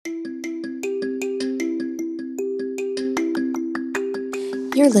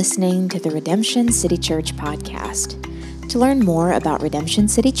You're listening to the Redemption City Church podcast. To learn more about Redemption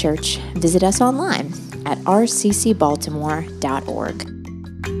City Church, visit us online at rccbaltimore.org.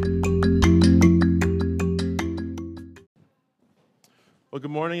 Well,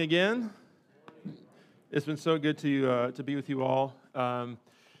 good morning again. It's been so good to be with you all.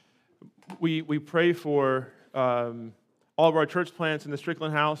 We pray for all of our church plants in the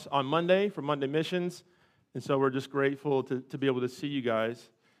Strickland House on Monday for Monday missions, and so we're just grateful to be able to see you guys.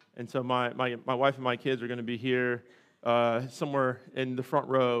 And so my wife and my kids are going to be here somewhere in the front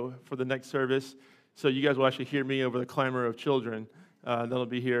row for the next service, so you guys will actually hear me over the clamor of children. That'll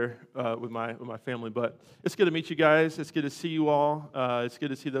be here with my family. But it's good to meet you guys. It's good to see you all. It's good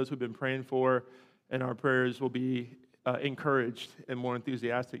to see those who've been praying for, and our prayers will be encouraged and more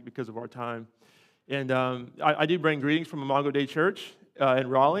enthusiastic because of our time. And I do bring greetings from Imago Dei Church in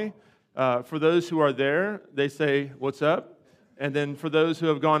Raleigh. For those who are there, they say, "What's up?" And then for those who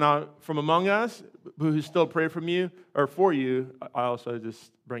have gone out from among us, who still pray for you, I also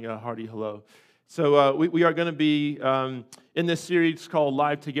just bring a hearty hello. So we are going to be in this series called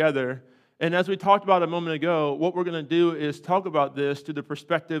Live Together. And as we talked about a moment ago, what we're going to do is talk about this through the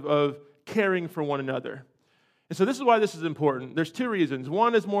perspective of caring for one another. And so this is why this is important. There's two reasons.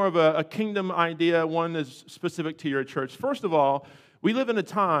 One is more of a kingdom idea. One is specific to your church. First of all, we live in a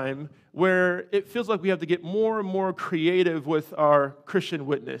time where it feels like we have to get more and more creative with our Christian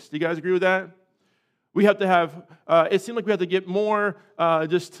witness. Do you guys agree with that? We have to have, it seems like we have to get more,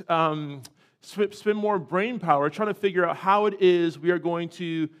 spend more brain power trying to figure out how it is we are going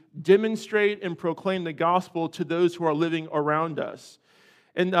to demonstrate and proclaim the gospel to those who are living around us.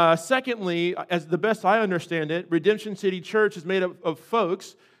 And secondly, as the best I understand it, Redemption City Church is made up of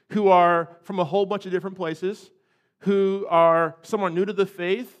folks who are from a whole bunch of different places, who are somewhat new to the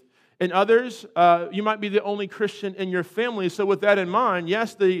faith, and others, you might be the only Christian in your family. So with that in mind,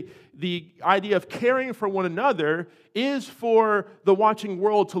 yes, the idea of caring for one another is for the watching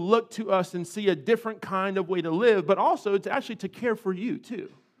world to look to us and see a different kind of way to live, but also it's actually to care for you too.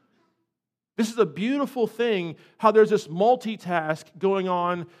 This is a beautiful thing, how there's this multitask going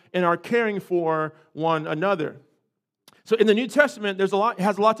on in our caring for one another. So in the New Testament, it has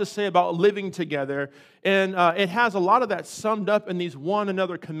a lot to say about living together, and it has a lot of that summed up in these one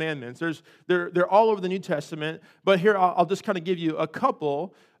another commandments. They're all over the New Testament, but here I'll just kind of give you a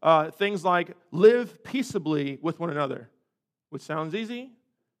couple things like live peaceably with one another, which sounds easy,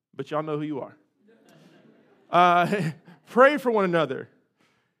 but y'all know who you are. Pray for one another.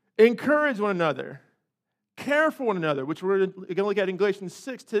 Encourage one another, care for one another, which we're going to look at in Galatians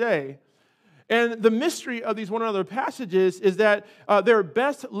 6 today. And the mystery of these one another passages is that they're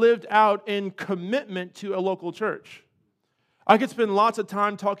best lived out in commitment to a local church. I could spend lots of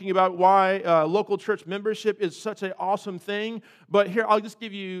time talking about why local church membership is such an awesome thing, but here I'll just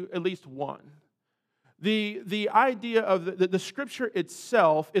give you at least one. The idea of the Scripture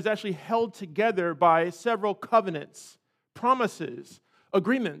itself is actually held together by several covenants, promises,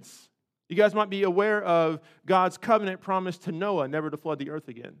 agreements. You guys might be aware of God's covenant promise to Noah, never to flood the earth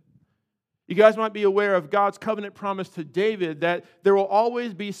again. You guys might be aware of God's covenant promise to David that there will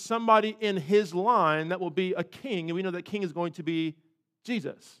always be somebody in his line that will be a king, and we know that king is going to be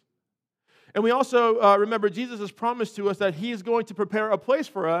Jesus. And we also remember Jesus' promise to us that he is going to prepare a place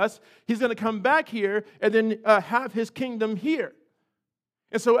for us. He's going to come back here and then have his kingdom here.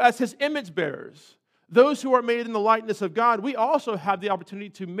 And so as his image bearers, those who are made in the likeness of God, we also have the opportunity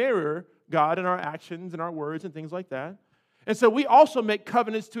to mirror God in our actions and our words and things like that. And so we also make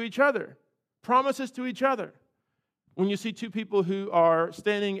covenants to each other, promises to each other. When you see two people who are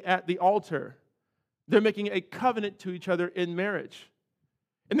standing at the altar, they're making a covenant to each other in marriage.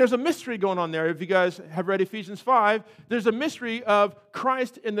 And there's a mystery going on there. If you guys have read Ephesians 5, there's a mystery of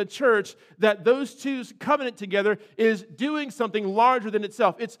Christ in the church that those two covenant together is doing something larger than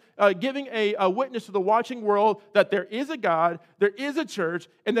itself. It's giving a witness to the watching world that there is a God, there is a church,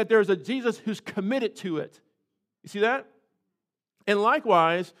 and that there's a Jesus who's committed to it. You see that? And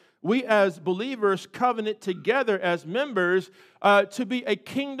likewise, we as believers covenant together as members to be a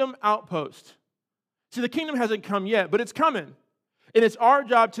kingdom outpost. See, the kingdom hasn't come yet, but it's coming. And it's our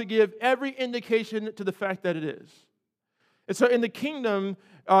job to give every indication to the fact that it is. And so in the kingdom,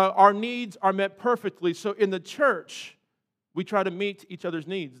 our needs are met perfectly. So in the church, we try to meet each other's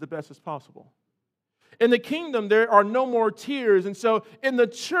needs the best as possible. In the kingdom, there are no more tears. And so in the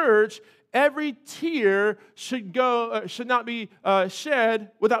church, every tear should not be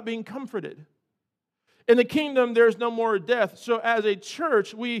shed without being comforted. In the kingdom, there's no more death. So as a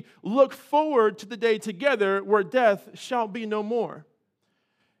church, we look forward to the day together where death shall be no more.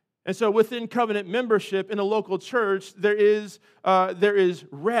 And so within covenant membership in a local church, there is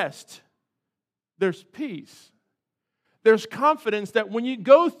rest. There's peace. There's confidence that when you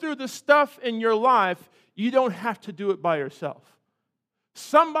go through the stuff in your life, you don't have to do it by yourself.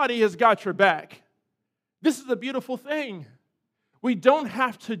 Somebody has got your back. This is a beautiful thing. We don't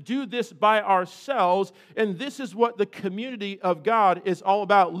have to do this by ourselves, and this is what the community of God is all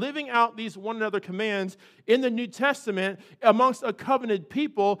about. Living out these one another commands in the New Testament amongst a covenanted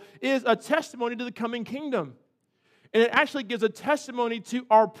people is a testimony to the coming kingdom. And it actually gives a testimony to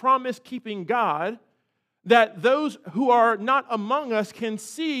our promise-keeping God that those who are not among us can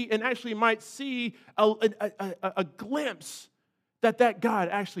see and actually might see a glimpse that God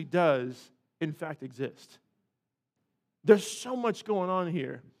actually does, in fact, exist. There's so much going on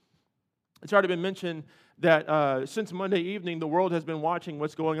here. It's already been mentioned that since Monday evening, the world has been watching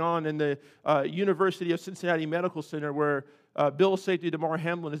what's going on in the University of Cincinnati Medical Center where Bill safety Damar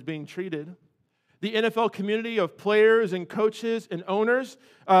Hamlin is being treated. The NFL community of players and coaches and owners,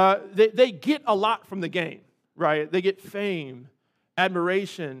 they get a lot from the game, right? They get fame,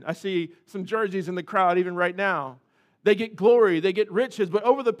 admiration. I see some jerseys in the crowd even right now. They get glory, they get riches. But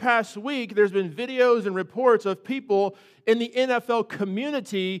over the past week, there's been videos and reports of people in the NFL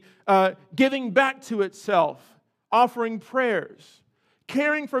community giving back to itself, offering prayers,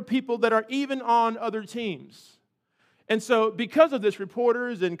 caring for people that are even on other teams. And so because of this,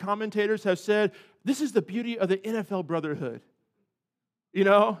 reporters and commentators have said, this is the beauty of the NFL brotherhood. You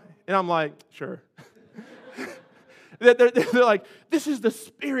know? And I'm like, sure. They're like, this is the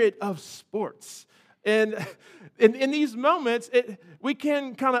spirit of sports. And in these moments, we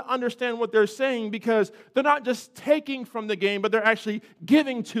can kind of understand what they're saying because they're not just taking from the game, but they're actually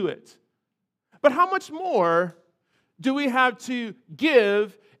giving to it. But how much more do we have to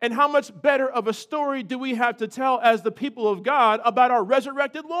give, and how much better of a story do we have to tell as the people of God about our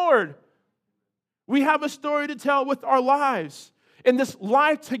resurrected Lord? We have a story to tell with our lives. And this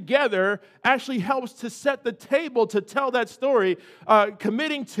life together actually helps to set the table to tell that story,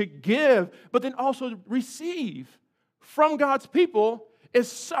 committing to give, but then also receive from God's people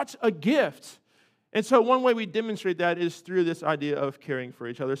is such a gift. And so one way we demonstrate that is through this idea of caring for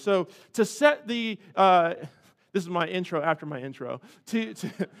each other. So to set the, this is my intro after my intro.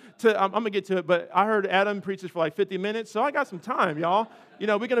 I'm going to get to it, but I heard Adam preach this for like 50 minutes, so I got some time, y'all. You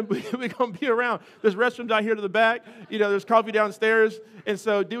know, we're gonna be around. There's restrooms out here to the back. You know, there's coffee downstairs. And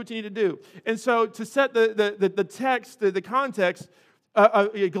so do what you need to do. And so to set the text, the context,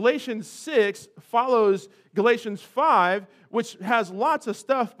 Galatians 6 follows Galatians 5, which has lots of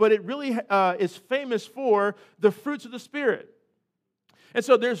stuff, but it really is famous for the fruits of the Spirit. And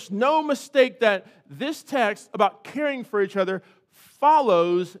so there's no mistake that this text about caring for each other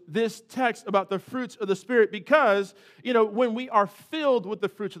follows this text about the fruits of the Spirit because, you know, when we are filled with the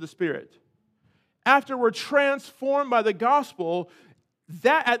fruits of the Spirit, after we're transformed by the gospel,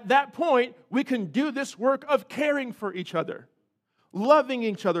 that at that point, we can do this work of caring for each other, loving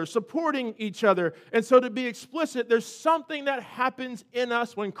each other, supporting each other. And so to be explicit, there's something that happens in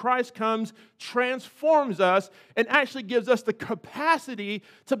us when Christ comes, transforms us, and actually gives us the capacity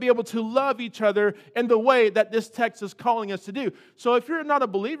to be able to love each other in the way that this text is calling us to do. So if you're not a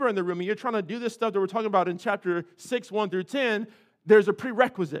believer in the room and you're trying to do this stuff that we're talking about in chapter 6, 1 through 10, there's a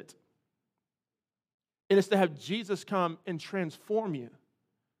prerequisite. And it's to have Jesus come and transform you.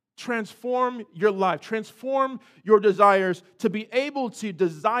 Transform your life. Transform your desires to be able to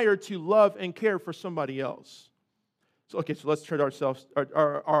desire to love and care for somebody else. So let's turn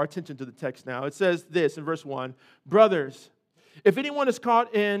our attention to the text now. It says this in verse 1, brothers, if anyone is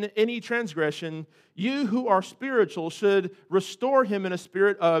caught in any transgression, you who are spiritual should restore him in a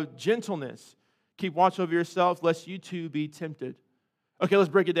spirit of gentleness. Keep watch over yourself, lest you too be tempted. Okay,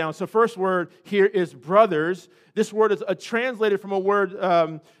 let's break it down. So first word here is brothers. This word is translated from a word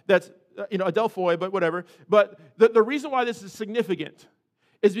that's, adelphoi, but whatever. But the reason why this is significant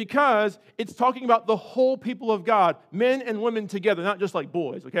is because it's talking about the whole people of God, men and women together, not just like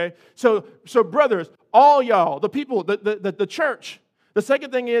boys, okay? So brothers, all y'all, the people, the church. The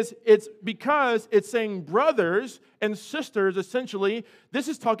second thing is, it's because it's saying brothers and sisters, essentially, this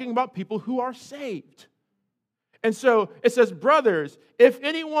is talking about people who are saved. And so it says, brothers, if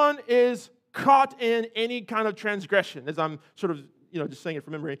anyone is caught in any kind of transgression, as I'm sort of, just saying it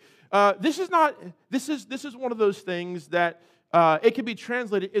from memory, this is one of those things that it can be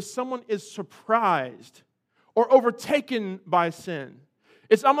translated if someone is surprised or overtaken by sin.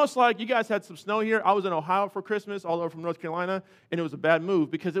 It's almost like you guys had some snow here. I was in Ohio for Christmas, all over from North Carolina, and it was a bad move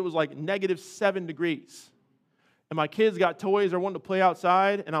because it was like -7 degrees. And my kids got toys or wanted to play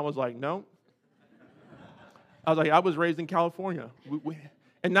outside, and I was like, no. I was raised in California.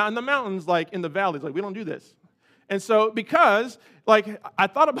 And not in the mountains, like in the valleys. Like, we don't do this. And so because, like, I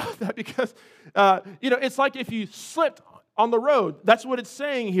thought about that because, it's like if you slipped on the road. That's what it's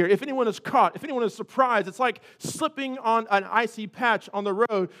saying here. If anyone is caught, if anyone is surprised, it's like slipping on an icy patch on the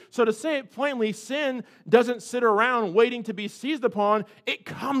road. So to say it plainly, sin doesn't sit around waiting to be seized upon. It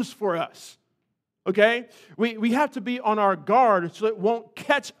comes for us. Okay? We have to be on our guard so it won't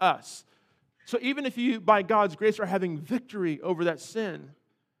catch us. So even if you, by God's grace, are having victory over that sin,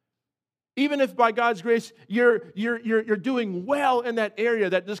 even if by God's grace you're doing well in that area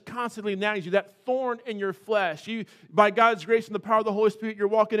that just constantly nags you, that thorn in your flesh, by God's grace and the power of the Holy Spirit, you're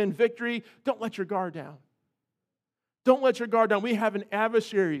walking in victory, don't let your guard down. Don't let your guard down. We have an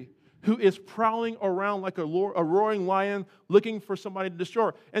adversary who is prowling around like a roaring lion looking for somebody to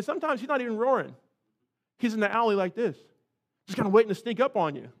destroy. And sometimes he's not even roaring. He's in the alley like this, just kind of waiting to sneak up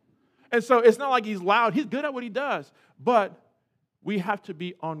on you. And so it's not like he's loud. He's good at what he does. But we have to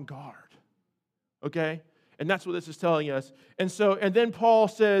be on guard. Okay? And that's what this is telling us. And then Paul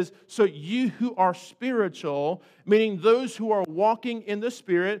says, so you who are spiritual, meaning those who are walking in the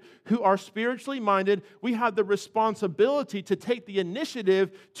Spirit, who are spiritually minded, we have the responsibility to take the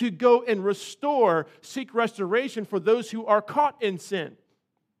initiative to go and seek restoration for those who are caught in sin.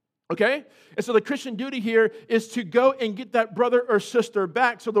 Okay? And so the Christian duty here is to go and get that brother or sister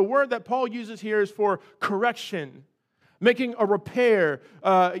back. So the word that Paul uses here is for correction, making a repair,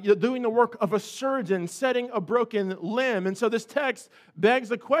 doing the work of a surgeon, setting a broken limb. And so this text begs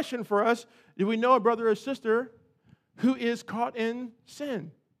the question for us, do we know a brother or sister who is caught in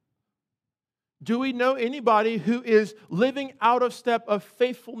sin? Do we know anybody who is living out of step of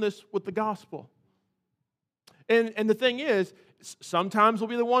faithfulness with the gospel? And the thing is, sometimes we'll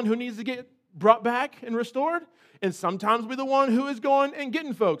be the one who needs to get brought back and restored, and sometimes we'll be the one who is going and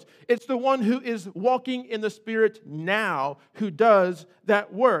getting folks. It's the one who is walking in the Spirit now who does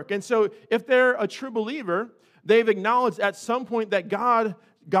that work. And so if they're a true believer, they've acknowledged at some point that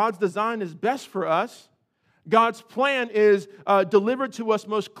God's design is best for us. God's plan is delivered to us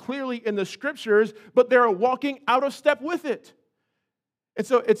most clearly in the Scriptures, but they're walking out of step with it. And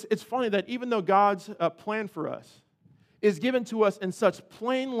so it's funny that even though God's plan for us is given to us in such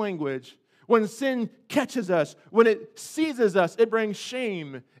plain language, when sin catches us, when it seizes us, it brings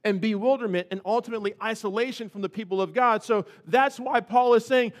shame and bewilderment and ultimately isolation from the people of God. So that's why Paul is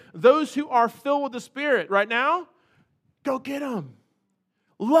saying, those who are filled with the Spirit right now, go get them.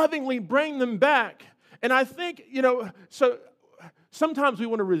 Lovingly bring them back. And I think, so sometimes we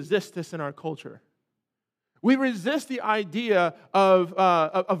want to resist this in our culture. We resist the idea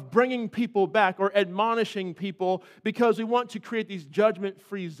of bringing people back or admonishing people because we want to create these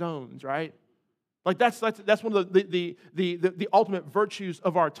judgment-free zones, right? Like that's one of the ultimate virtues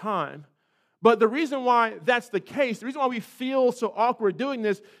of our time. But the reason why that's the case, the reason why we feel so awkward doing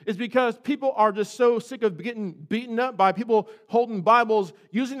this is because people are just so sick of getting beaten up by people holding Bibles,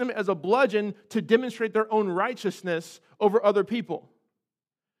 using them as a bludgeon to demonstrate their own righteousness over other people.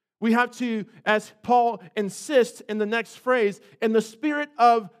 We have to, as Paul insists in the next phrase, in the spirit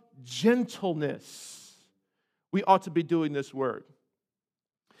of gentleness, we ought to be doing this work.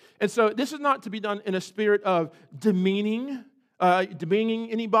 And so this is not to be done in a spirit of demeaning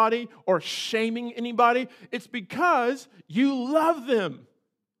anybody or shaming anybody. It's because you love them.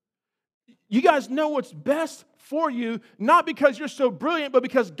 You guys know what's best for you, not because you're so brilliant, but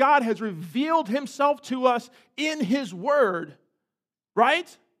because God has revealed Himself to us in His Word,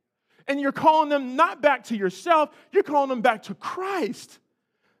 right? And you're calling them not back to yourself, you're calling them back to Christ.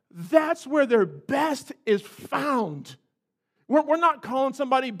 That's where their best is found. We're not calling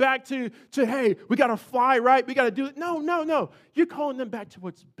somebody back to hey, we got to fly right, we got to do it. No. You're calling them back to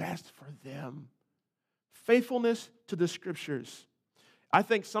what's best for them. Faithfulness to the Scriptures. I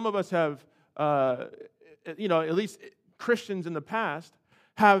think some of us have, at least Christians in the past,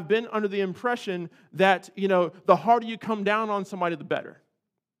 have been under the impression that, the harder you come down on somebody, the better.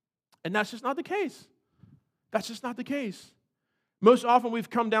 And that's just not the case. That's just not the case. Most often we've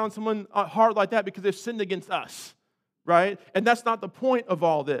come down on someone hard like that because they've sinned against us, right? And that's not the point of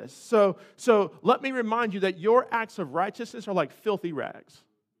all this. So let me remind you that your acts of righteousness are like filthy rags.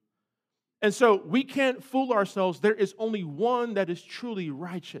 And so we can't fool ourselves. There is only one that is truly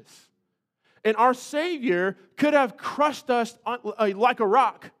righteous. And our Savior could have crushed us like a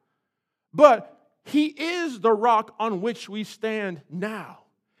rock, but He is the rock on which we stand now.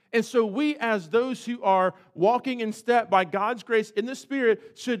 And so we, as those who are walking in step by God's grace in the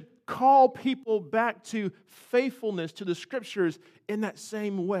Spirit, should call people back to faithfulness to the Scriptures in that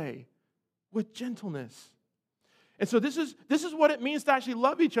same way, with gentleness. And so this is what it means to actually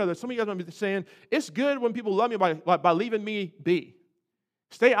love each other. Some of you guys might be saying, it's good when people love me by leaving me be.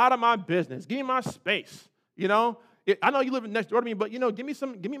 Stay out of my business. Give me my space, you know? I know you live next door to me, but, give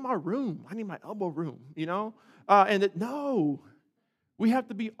me my room. I need my elbow room, No, we have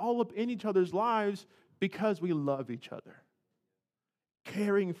to be all up in each other's lives because we love each other,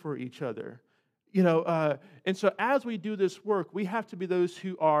 caring for each other, And so as we do this work, we have to be those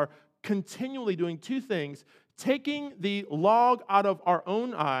who are continually doing two things: taking the log out of our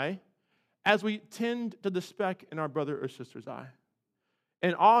own eye as we tend to the speck in our brother or sister's eye.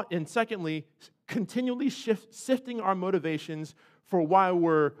 And secondly, continually sifting our motivations for why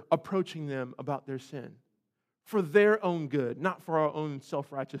we're approaching them about their sin, for their own good, not for our own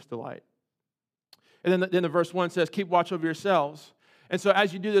self-righteous delight. And then the verse 1 says, keep watch over yourselves. And so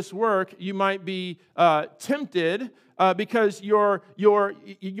as you do this work, you might be tempted because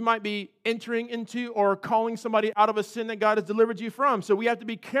you might be entering into or calling somebody out of a sin that God has delivered you from. So we have to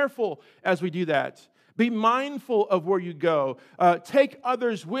be careful as we do that. Be mindful of where you go. Take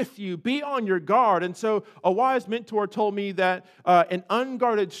others with you. Be on your guard. And so a wise mentor told me that an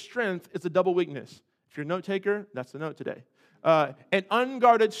unguarded strength is a double weakness. If you're a note taker, that's the note today. An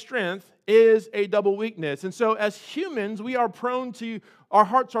unguarded strength is a double weakness. And so as humans, our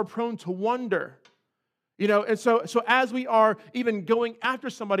hearts are prone to wonder. And so as we are even going after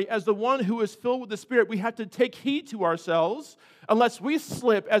somebody, as the one who is filled with the Spirit, we have to take heed to ourselves, unless we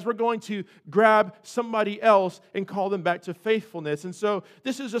slip as we're going to grab somebody else and call them back to faithfulness. And so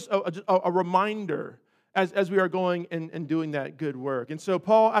this is just a reminder as we are going and doing that good work. And so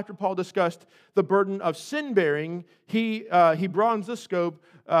after Paul discussed the burden of sin-bearing, he broadens the scope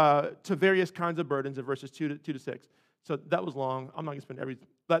to various kinds of burdens in verses 2 to 6. So that was long. I'm not going to spend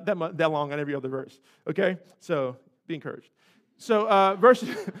that long on every other verse. Okay? So be encouraged. So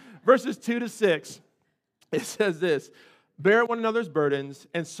verses 2 to 6, it says this: bear one another's burdens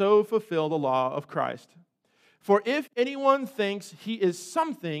and so fulfill the law of Christ. For if anyone thinks he is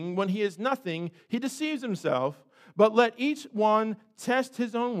something when he is nothing, he deceives himself. But let each one test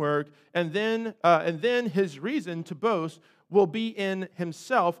his own work, and then his reason to boast will be in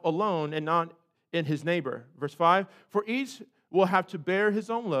himself alone and not in his neighbor. Verse 5, for each will have to bear his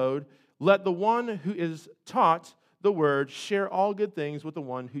own load. Let the one who is taught the word share all good things with the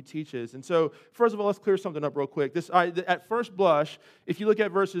one who teaches. And so, first of all, let's clear something up real quick. At first blush, if you look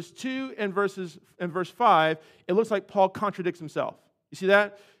at verses 2 and verse 5, it looks like Paul contradicts himself. You see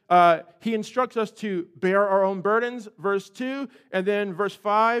that? He instructs us to bear our own burdens, verse 2, and then verse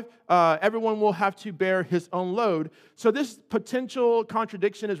 5, everyone will have to bear his own load. So this potential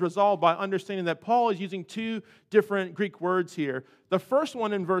contradiction is resolved by understanding that Paul is using two different Greek words here. The first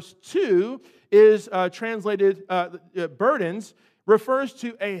one in verse 2 is translated burdens, refers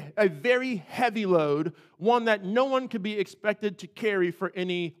to a very heavy load, one that no one could be expected to carry for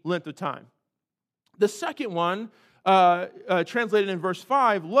any length of time. The second one, translated in verse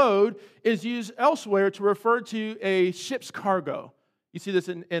 5, load, is used elsewhere to refer to a ship's cargo. You see this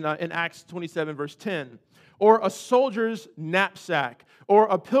in Acts 27, verse 10. Or a soldier's knapsack, or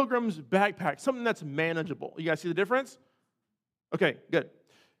a pilgrim's backpack, something that's manageable. You guys see the difference? Okay, good. And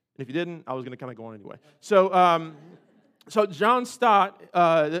if you didn't, I was going to kind of go on anyway. So John Stott,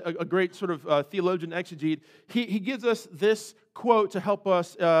 a great sort of theologian exegete, he gives us this quote to help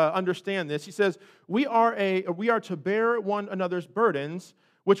us understand this. He says, we are to bear one another's burdens,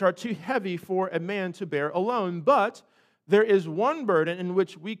 which are too heavy for a man to bear alone, but there is one burden in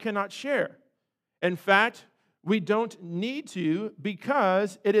which we cannot share. In fact, we don't need to,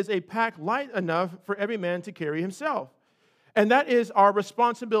 because it is a pack light enough for every man to carry himself. And that is our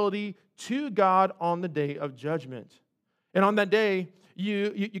responsibility to God on the day of judgment. And on that day,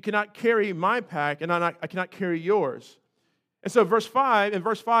 you cannot carry my pack, and I cannot carry yours. And so in verse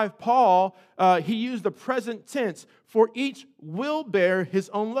 5, Paul, he used the present tense, for each will bear his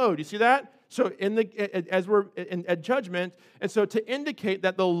own load. You see that? So as we're at judgment, and so to indicate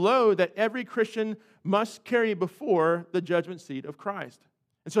that the load that every Christian must carry before the judgment seat of Christ.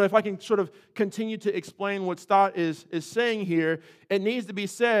 And so if I can sort of continue to explain what Stott is saying here, it needs to be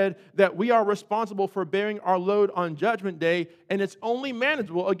said that we are responsible for bearing our load on Judgment Day, and it's only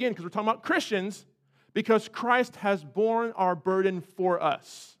manageable, again, because we're talking about Christians, because Christ has borne our burden for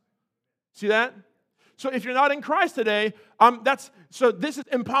us. See that? So if you're not in Christ today, this is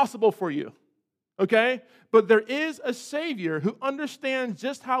impossible for you, okay? But there is a Savior who understands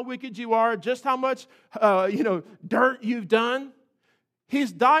just how wicked you are, just how much dirt you've done.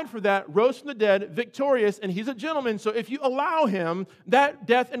 He's died for that, rose from the dead, victorious, and he's a gentleman. So if you allow him, that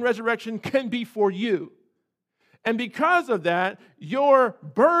death and resurrection can be for you. And because of that, your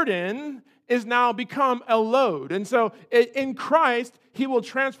burden is now become a load. And so in Christ, he will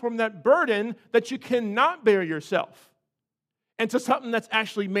transform that burden that you cannot bear yourself. and to something that's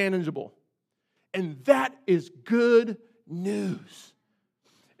actually manageable. And that is good news.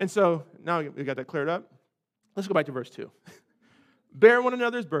 And so now we got that cleared up. Let's go back to verse 2. Bear one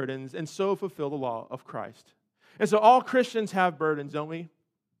another's burdens and so fulfill the law of Christ. And so all Christians have burdens, don't we?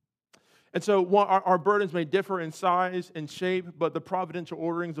 And so our burdens may differ in size and shape, but the providential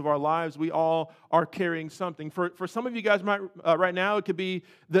orderings of our lives, we all are carrying something. For some of you guys right now, it could be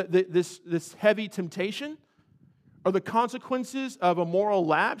this heavy temptation or the consequences of a moral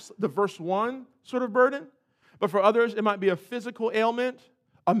lapse, the verse 1 sort of burden. But for others, it might be a physical ailment,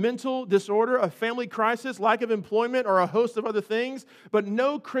 a mental disorder, a family crisis, lack of employment, or a host of other things. But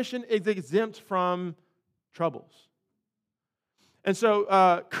no Christian is exempt from troubles. And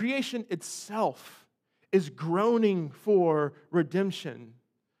so creation itself is groaning for redemption.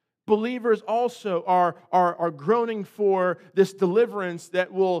 Believers also are groaning for this deliverance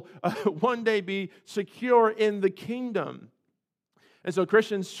that will one day be secure in the kingdom. And so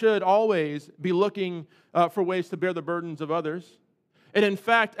Christians should always be looking for ways to bear the burdens of others. And in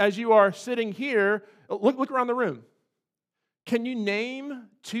fact, as you are sitting here, look around the room. Can you name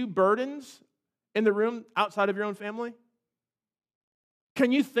 2 burdens in the room outside of your own family?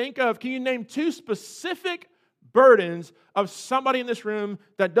 Can you name 2 specific burdens of somebody in this room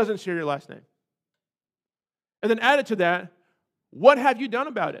that doesn't share your last name? And then added to that, what have you done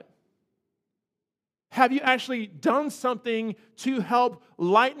about it? Have you actually done something to help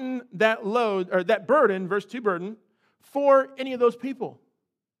lighten that load, or that burden, verse 2 burden, for any of those people?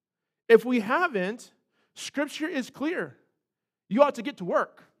 If we haven't, Scripture is clear. You ought to get to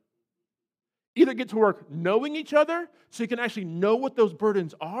work. Either get to work knowing each other so you can actually know what those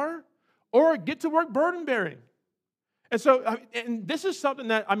burdens are, or get to work burden bearing. And so, and this is something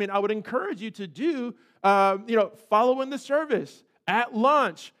that, I would encourage you to do, following the service, at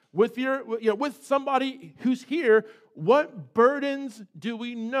lunch, with somebody who's here. What burdens do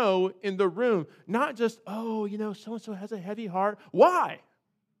we know in the room? Not just, so-and-so has a heavy heart. Why?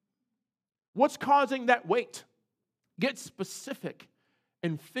 What's causing that weight? Get specific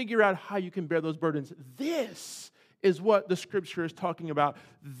and figure out how you can bear those burdens. This is what the Scripture is talking about.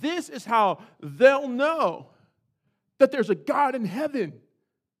 This is how they'll know that there's a God in heaven,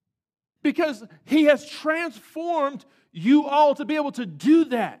 because He has transformed you all to be able to do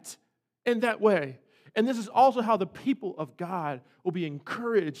that in that way. And this is also how the people of God will be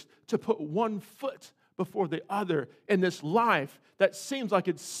encouraged to put one foot before the other in this life that seems like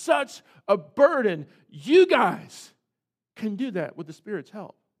it's such a burden. You guys can do that with the Spirit's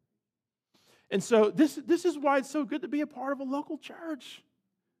help. And so this is why it's so good to be a part of a local church.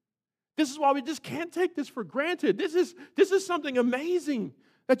 This is why we just can't take this for granted. This is something amazing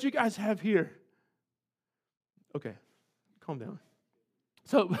that you guys have here. Okay, calm down.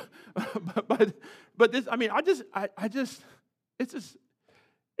 So, but this,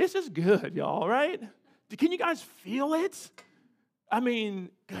 it's just good, y'all, right? Can you guys feel it?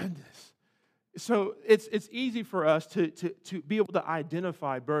 Goodness. So it's easy for us to be able to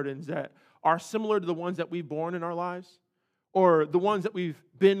identify burdens that are similar to the ones that we've borne in our lives, or the ones that we've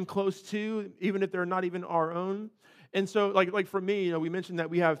been close to, even if they're not even our own. And so, like for me, we mentioned that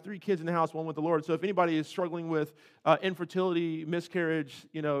we have 3 kids in the house, one with the Lord. So if anybody is struggling with infertility, miscarriage,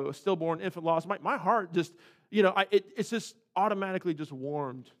 stillborn, infant loss, my heart just, it's just automatically just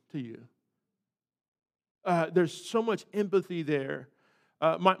warmed to you. There's so much empathy there.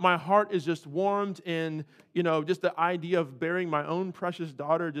 My heart is just warmed in, just the idea of bearing my own precious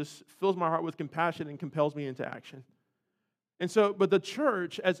daughter just fills my heart with compassion and compels me into action. And so, but the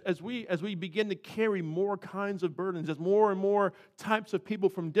church, as we begin to carry more kinds of burdens, as more and more types of people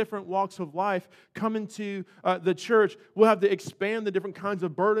from different walks of life come into the church, we'll have to expand the different kinds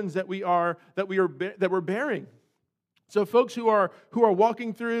of burdens that we're bearing. So, folks who are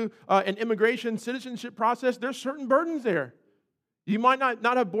walking through an immigration citizenship process, there's certain burdens there. You might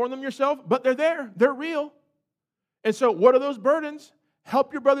not have borne them yourself, but they're there. They're real. And so, what are those burdens?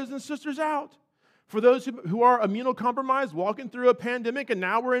 Help your brothers and sisters out. For those who are immunocompromised, walking through a pandemic, and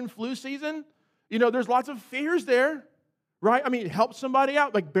now we're in flu season, there's lots of fears there, right? Help somebody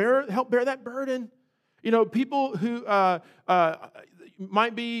out, help bear that burden. People who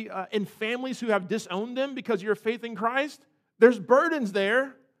might be in families who have disowned them because of your faith in Christ, there's burdens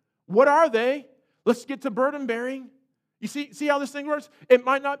there. What are they? Let's get to burden bearing. You see how this thing works? It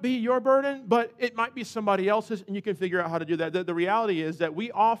might not be your burden, but it might be somebody else's, and you can figure out how to do that. The reality is that we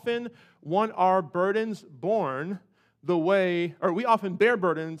often want our burdens borne we often bear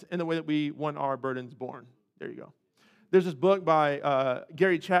burdens in the way that we want our burdens borne. There you go. There's this book by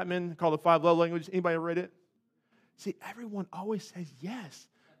Gary Chapman called The 5 Love Languages. Anybody ever read it? See, everyone always says yes.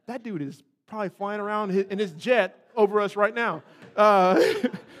 That dude is probably flying around in his jet over us right now.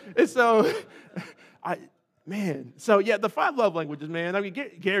 And so, so yeah, the 5 love languages, man. I mean,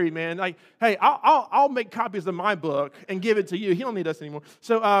 Gary, man, like, hey, I'll make copies of my book and give it to you. He don't need us anymore.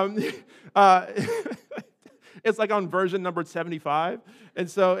 So, it's like on version number 75.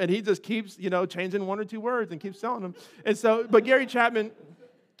 And he just keeps, changing 1 or 2 words and keeps selling them. And so, but Gary Chapman,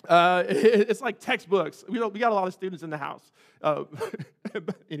 it's like textbooks. We got a lot of students in the house.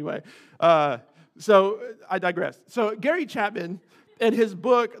 Anyway, so I digress. So Gary Chapman, in his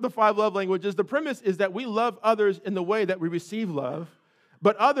book, The 5 Love Languages, the premise is that we love others in the way that we receive love,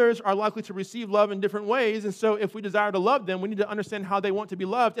 but others are likely to receive love in different ways. And so if we desire to love them, we need to understand how they want to be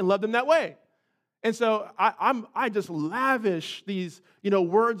loved and love them that way. And so I just lavish these,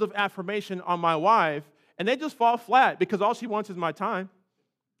 words of affirmation on my wife, and they just fall flat because all she wants is my time.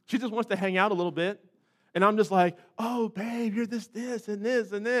 She just wants to hang out a little bit. And I'm just like, oh, babe, you're this, and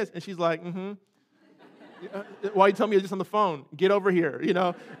this, and this. And she's like, mm-hmm. Why you tell me just on the phone? Get over here,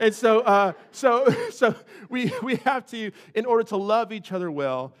 And so we have to, in order to love each other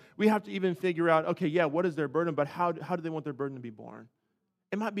well, we have to even figure out, okay, yeah, what is their burden, but how do they want their burden to be borne?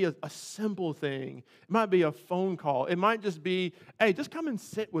 It might be a simple thing. It might be a phone call. It might just be, hey, just come and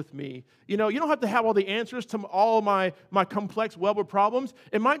sit with me. You don't have to have all the answers to all my complex web of problems.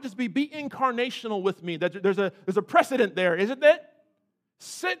 It might just be incarnational with me. That there's a precedent there, isn't it?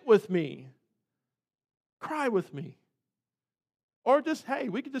 Sit with me. Cry with me. Or just, hey,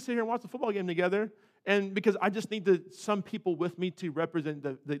 we could just sit here and watch the football game together. And because I just need some people with me to represent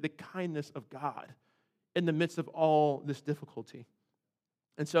the kindness of God in the midst of all this difficulty.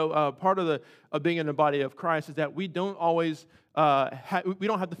 And so part of being in the body of Christ is that we don't always we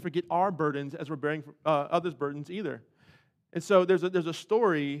don't have to forget our burdens as we're bearing others' burdens either. And so there's a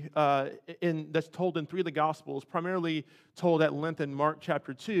story that's told in 3 of the Gospels, primarily told at length in Mark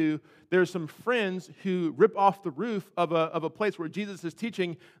chapter 2. There's some friends who rip off the roof of a place where Jesus is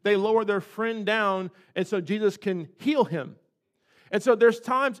teaching. They lower their friend down, and so Jesus can heal him. And so there's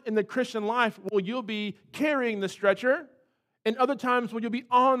times in the Christian life where you'll be carrying the stretcher, and other times when you'll be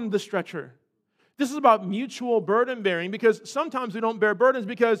on the stretcher. This is about mutual burden bearing, because sometimes we don't bear burdens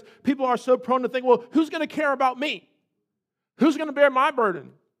because people are so prone to think, well, who's going to care about me? Who's going to bear my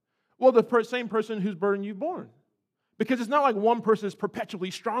burden? Well, the same person whose burden you've borne. Because it's not like one person is perpetually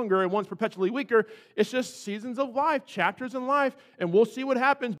stronger and one's perpetually weaker. It's just seasons of life, chapters in life, and we'll see what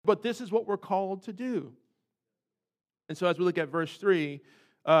happens, but this is what we're called to do. And so as we look at verse 3,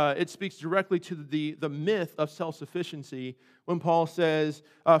 it speaks directly to the myth of self-sufficiency when Paul says,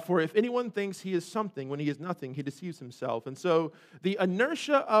 for if anyone thinks he is something when he is nothing, he deceives himself. And so the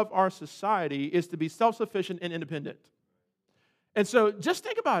inertia of our society is to be self-sufficient and independent. And so just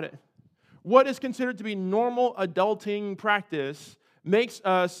think about it. What is considered to be normal adulting practice makes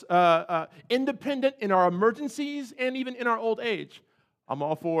us independent in our emergencies and even in our old age. I'm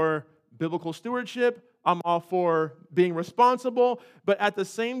all for biblical stewardship. I'm all for being responsible, but at the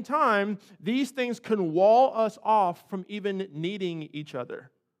same time, these things can wall us off from even needing each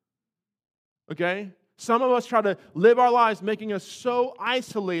other. Okay? Some of us try to live our lives making us so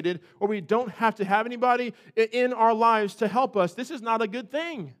isolated where we don't have to have anybody in our lives to help us. This is not a good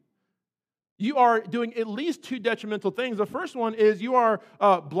thing. You are doing at least 2 detrimental things. The first one is you are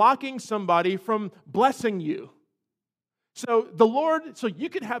blocking somebody from blessing you. So you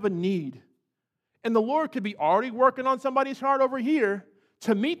could have a need. And the Lord could be already working on somebody's heart over here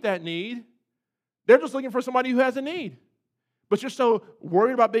to meet that need. They're just looking for somebody who has a need. But you're so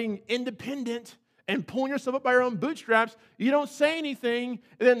worried about being independent and pulling yourself up by your own bootstraps, you don't say anything,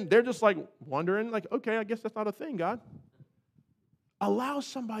 and then they're just like wondering, like, okay, I guess that's not a thing, God. Allow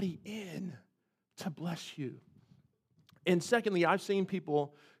somebody in to bless you. And secondly, I've seen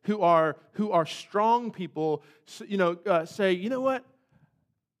people who are strong people, say, you know what?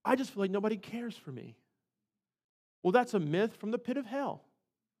 I just feel like nobody cares for me. Well, that's a myth from the pit of hell.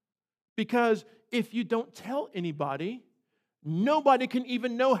 Because if you don't tell anybody, nobody can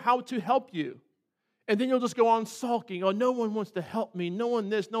even know how to help you. And then you'll just go on sulking. Oh, no one wants to help me. No one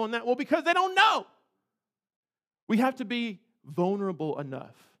this, no one that. Well, because they don't know. We have to be vulnerable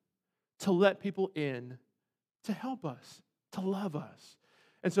enough to let people in to help us, to love us.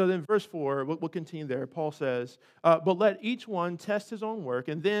 And so then verse 4, we'll continue there. Paul says, but let each one test his own work,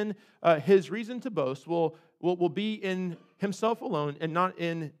 and then his reason to boast will be in himself alone and not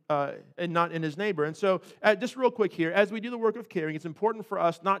in his neighbor. And so just real quick here, as we do the work of caring, it's important for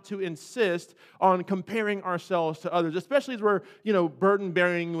us not to insist on comparing ourselves to others, especially as we're burden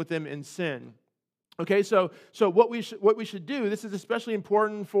bearing with them in sin. Okay, so what we should do, this is especially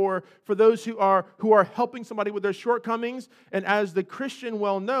important for those who are helping somebody with their shortcomings. And as the Christian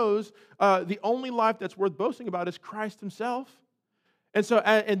well knows, the only life that's worth boasting about is Christ himself. And so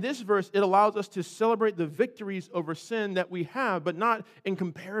in this verse, it allows us to celebrate the victories over sin that we have, but not in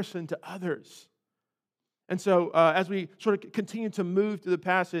comparison to others. And so as we sort of continue to move through the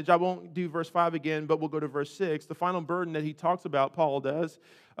passage, I won't do verse 5 again, but we'll go to verse 6. The final burden that he talks about, Paul does,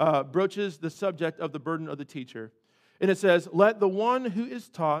 broaches the subject of the burden of the teacher. And it says, let the one who is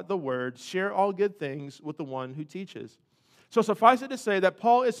taught the word share all good things with the one who teaches. So suffice it to say that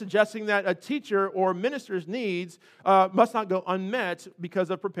Paul is suggesting that a teacher or minister's needs must not go unmet because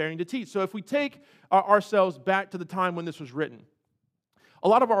of preparing to teach. So if we take ourselves back to the time when this was written, a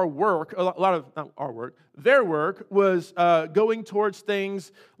lot of our work, their work was going towards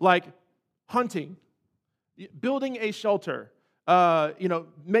things like hunting, building a shelter,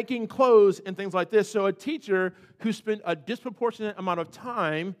 making clothes and things like this. So a teacher who spent a disproportionate amount of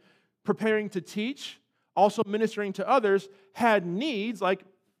time preparing to teach, also ministering to others, had needs like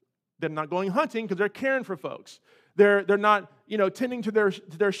they're not going hunting because they're caring for folks. They're not tending to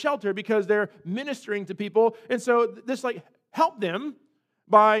their shelter because they're ministering to people, and so this help them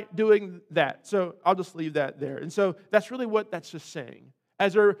by doing that. So I'll just leave that there. And so that's really what that's just saying.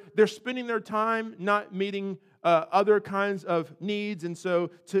 As they're spending their time not meeting other kinds of needs, and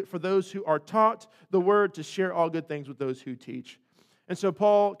so for those who are taught the word, to share all good things with those who teach. And so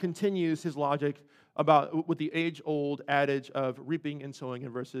Paul continues his logic with the age-old adage of reaping and sowing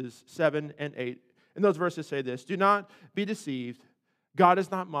in verses 7 and 8. And those verses say this: do not be deceived. God is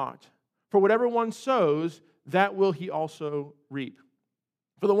not mocked. For whatever one sows, that will he also reap.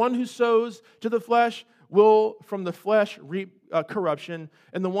 For the one who sows to the flesh will from the flesh reap corruption,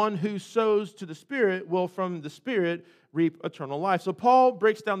 and the one who sows to the Spirit will from the Spirit reap eternal life. So Paul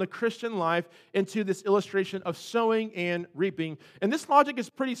breaks down the Christian life into this illustration of sowing and reaping. And this logic is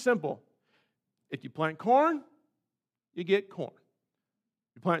pretty simple. If you plant corn, you get corn.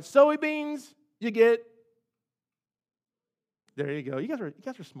 You plant soybeans, you get... There you go. You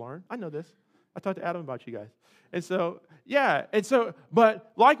guys are smart. I know this. I talked to Adam about you guys. And so,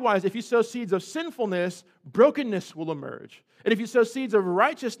 but likewise, if you sow seeds of sinfulness, brokenness will emerge. And if you sow seeds of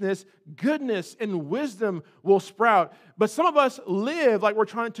righteousness, goodness and wisdom will sprout. But some of us live like we're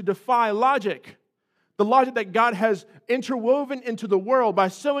trying to defy logic. The logic that God has interwoven into the world by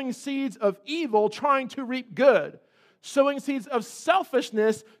sowing seeds of evil, trying to reap good. Sowing seeds of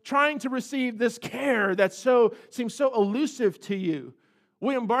selfishness, trying to receive this care that seems so elusive to you.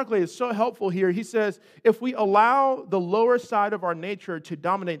 William Barclay is so helpful here. He says, if we allow the lower side of our nature to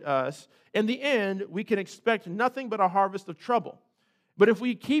dominate us, in the end, we can expect nothing but a harvest of trouble. But if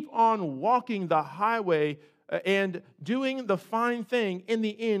we keep on walking the highway and doing the fine thing, in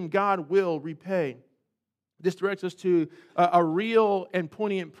the end, God will repay. This directs us to a real and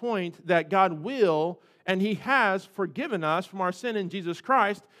poignant point that God will, and He has forgiven us from our sin in Jesus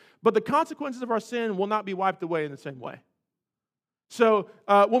Christ, but the consequences of our sin will not be wiped away in the same way. So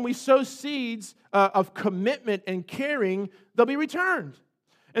when we sow seeds of commitment and caring, they'll be returned.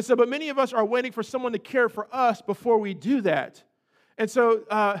 And so, but many of us are waiting for someone to care for us before we do that. And so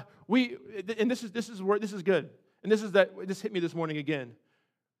this is good. And this hit me this morning again.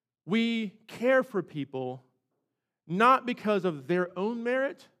 We care for people not because of their own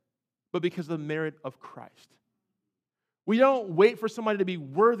merit, but because of the merit of Christ. We don't wait for somebody to be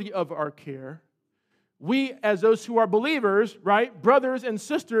worthy of our care. We, as those who are believers, right, brothers and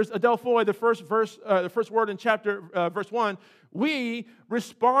sisters, Adelphoi, the first word in chapter verse 1, we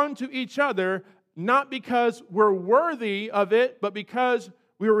respond to each other not because we're worthy of it, but because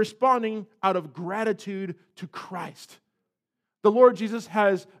we are responding out of gratitude to Christ. The Lord Jesus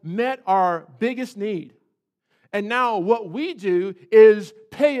has met our biggest need. And now what we do is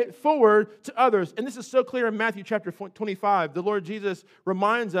pay it forward to others. And this is so clear in Matthew chapter 25. The Lord Jesus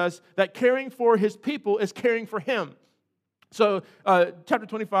reminds us that caring for His people is caring for Him. So chapter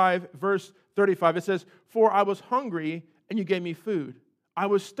 25, verse 35, it says, "For I was hungry, and you gave me food. I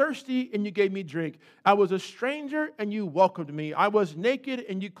was thirsty, and you gave me drink. I was a stranger, and you welcomed me. I was naked,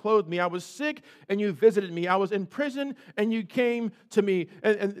 and you clothed me. I was sick, and you visited me. I was in prison, and you came to me."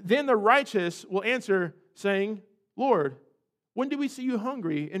 And then the righteous will answer, saying, "Lord, when did we see you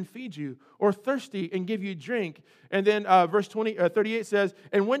hungry and feed you, or thirsty and give you drink?" And then verse 38 says,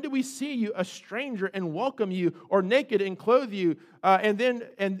 "And when did we see you a stranger and welcome you, or naked and clothe you? And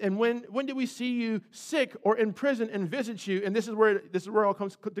when did we see you sick or in prison and visit you?" And this is where it all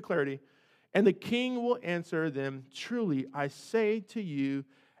comes to clarity. "And the king will answer them, 'Truly I say to you,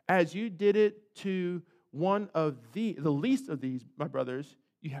 as you did it to one of the least of these, my brothers,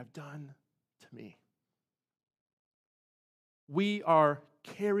 you have done to me.'" we are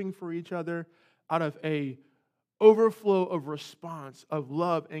caring for each other out of a overflow of response of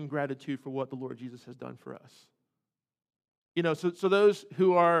love and gratitude for what the Lord Jesus has done for us. You know, so those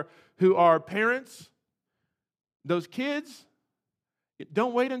who are parents, those kids,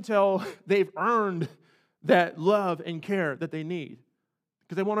 don't wait until they've earned that love and care that they need,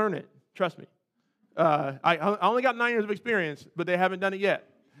 because they won't earn it. Trust me. I only got 9 years of experience, but they haven't done it yet.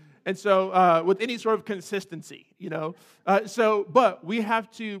 And so with any sort of consistency, you know. But we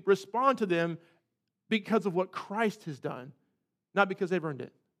have to respond to them because of what Christ has done, not because they've earned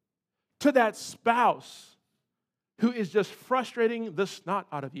it. To that spouse who is just frustrating the snot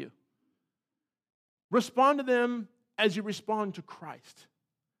out of you, respond to them as you respond to Christ.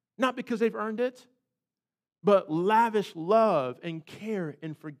 Not because they've earned it, but lavish love and care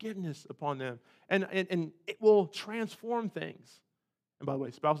and forgiveness upon them. And it will transform things. And by the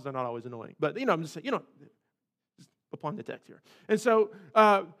way, spouses are not always annoying. But, I'm just saying, just upon the text here. And so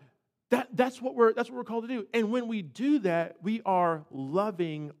that's what we're called to do. And when we do that, we are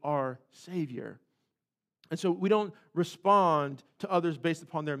loving our Savior. And so we don't respond to others based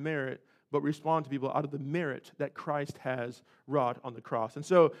upon their merit, but respond to people out of the merit that Christ has wrought on the cross. And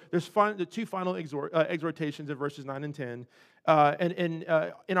so there's the two final exhortations in verses 9 and 10.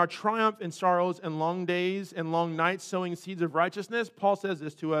 In our triumph and sorrows and long days and long nights sowing seeds of righteousness, Paul says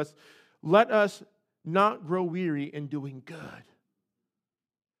this to us: let us not grow weary in doing good.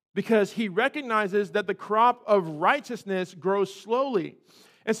 Because he recognizes that the crop of righteousness grows slowly.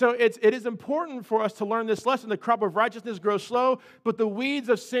 And so it is important for us to learn this lesson. The crop of righteousness grows slow, but the weeds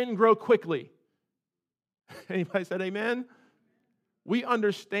of sin grow quickly. Anybody said amen? We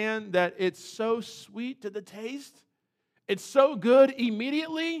understand that it's so sweet to the taste. It's so good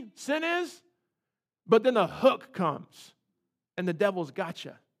immediately, sin is, but then the hook comes and the devil's got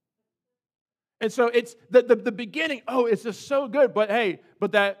you. And so it's the beginning, it's just so good, but hey,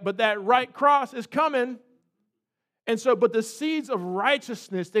 but that right cross is coming. And so, but the seeds of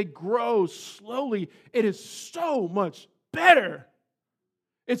righteousness, they grow slowly. It is so much better.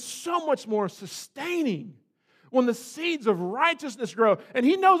 It's so much more sustaining when the seeds of righteousness grow. And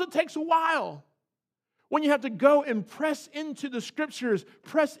he knows it takes a while. When you have to go and press into the scriptures,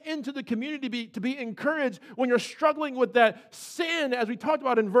 press into the community to be encouraged when you're struggling with that sin, as we talked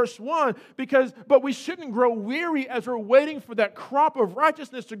about in verse 1, but we shouldn't grow weary as we're waiting for that crop of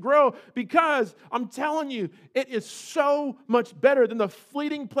righteousness to grow, because I'm telling you, it is so much better than the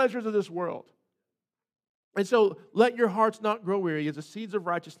fleeting pleasures of this world. And so let your hearts not grow weary as the seeds of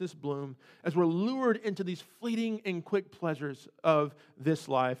righteousness bloom, as we're lured into these fleeting and quick pleasures of this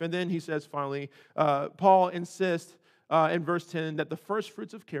life. And then he says finally, Paul insists in verse 10 that the first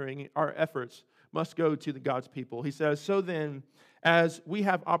fruits of caring, our efforts, must go to the God's people. He says, so then, as we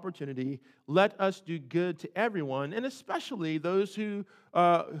have opportunity, let us do good to everyone, and especially those who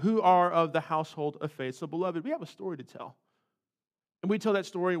are of the household of faith. So beloved, we have a story to tell. And we tell that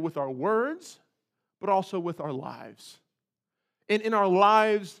story with our words, but also with our lives. And in our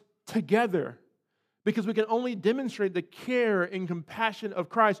lives together, because we can only demonstrate the care and compassion of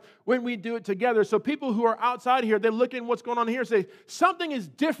Christ when we do it together. So people who are outside here, they look at what's going on here and say, something is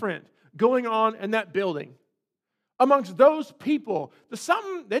different going on in that building. Amongst those people,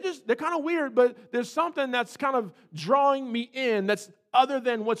 they're kind of weird, but there's something that's kind of drawing me in that's other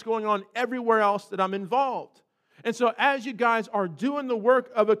than what's going on everywhere else that I'm involved. And so as you guys are doing the work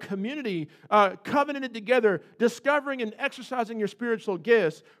of a community, covenanted together, discovering and exercising your spiritual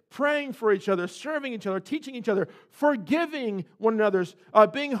gifts, praying for each other, serving each other, teaching each other, forgiving one another's,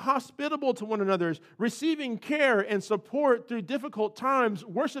 being hospitable to one another's, receiving care and support through difficult times,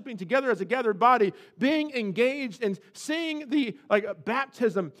 worshiping together as a gathered body, being engaged and seeing the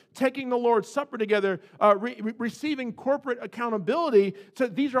baptism, taking the Lord's Supper together, receiving corporate accountability. So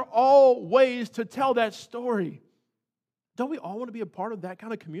these are all ways to tell that story. Don't we all want to be a part of that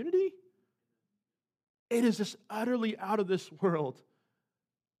kind of community? It is just utterly out of this world.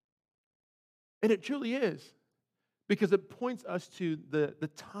 And it truly is, because it points us to the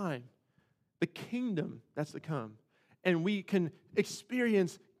time, the kingdom that's to come. And we can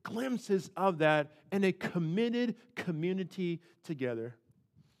experience glimpses of that in a committed community together.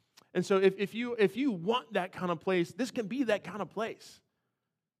 And so if you want that kind of place, this can be that kind of place.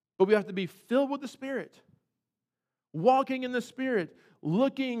 But we have to be filled with the Spirit, walking in the Spirit,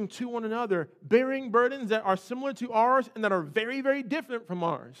 looking to one another, bearing burdens that are similar to ours and that are very, very different from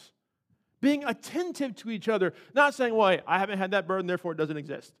ours. Being attentive to each other, not saying, well, hey, I haven't had that burden, therefore it doesn't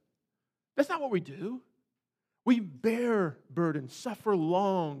exist. That's not what we do. We bear burdens, suffer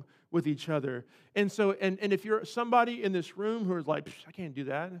long with each other. And so, and if you're somebody in this room who is like, I can't do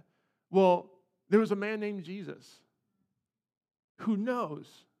that. Well, there was a man named Jesus who knows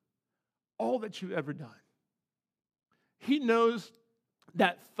all that you've ever done. He knows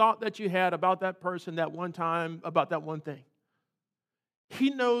that thought that you had about that person that one time, about that one thing. He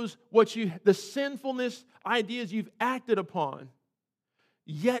knows the sinfulness ideas you've acted upon,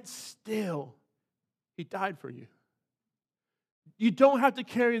 yet still, he died for you. You don't have to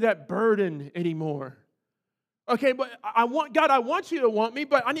carry that burden anymore. Okay, but I want you to want me,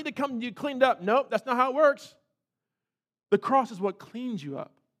 but I need to come to you cleaned up. Nope, that's not how it works. The cross is what cleans you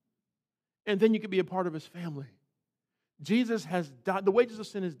up. And then you can be a part of his family. Jesus has died. The wages of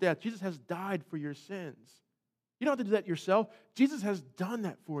sin is death. Jesus has died for your sins. You don't have to do that yourself. Jesus has done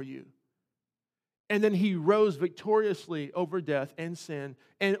that for you. And then he rose victoriously over death and sin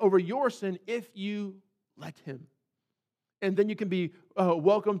and over your sin if you let him. And then you can be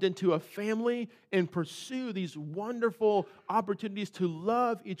welcomed into a family and pursue these wonderful opportunities to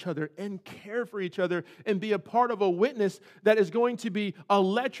love each other and care for each other and be a part of a witness that is going to be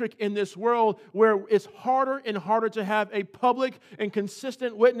electric in this world where it's harder and harder to have a public and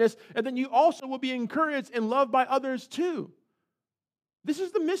consistent witness. And then you also will be encouraged and loved by others too. This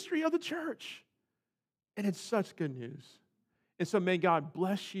is the mystery of the church. And it's such good news. And so may God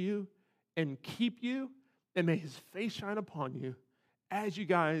bless you and keep you. And may his face shine upon you as you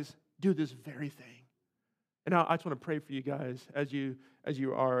guys do this very thing. And I just want to pray for you guys as you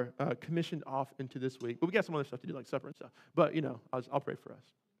are commissioned off into this week. But we got some other stuff to do, like supper and stuff. But, I'll pray for us.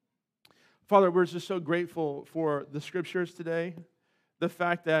 Father, we're just so grateful for the scriptures today. The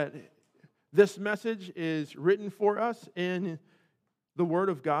fact that this message is written for us in the Word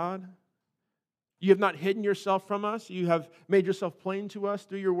of God. You have not hidden yourself from us. You have made yourself plain to us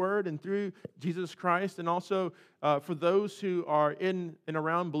through your word and through Jesus Christ. And also for those who are in and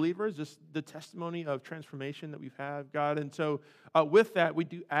around believers, just the testimony of transformation that we've had, God. And so with that, we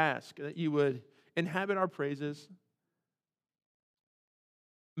do ask that you would inhabit our praises.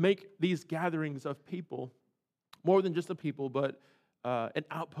 Make these gatherings of people more than just a people, but an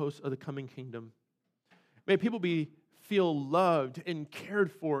outpost of the coming kingdom. May people feel loved and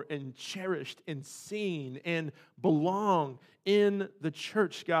cared for and cherished and seen and belong in the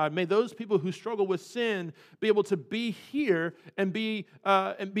church, God. May those people who struggle with sin be able to be here and be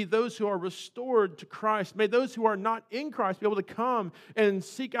those who are restored to Christ. May those who are not in Christ be able to come and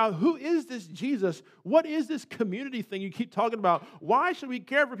seek out, who is this Jesus? What is this community thing you keep talking about? Why should we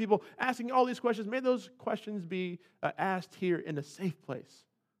care for people? Asking all these questions. May those questions be asked here in a safe place.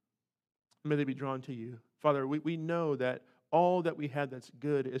 May they be drawn to you. Father, we know that all that we have that's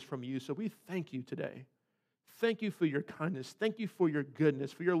good is from you, so we thank you today. Thank you for your kindness. Thank you for your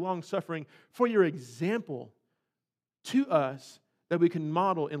goodness, for your long-suffering, for your example to us that we can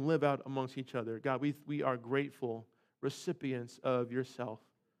model and live out amongst each other. God, we are grateful recipients of yourself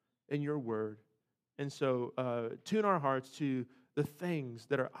and your word. And so tune our hearts to the things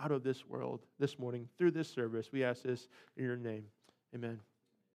that are out of this world this morning through this service. We ask this in your name. Amen.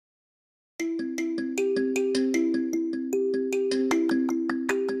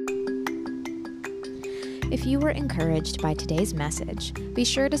 If you were encouraged by today's message, be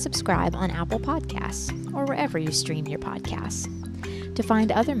sure to subscribe on Apple Podcasts or wherever you stream your podcasts. To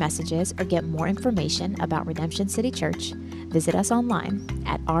find other messages or get more information about Redemption City Church, visit us online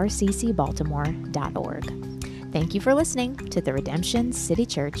at rccbaltimore.org. Thank you for listening to the Redemption City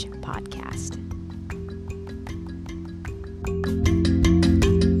Church podcast.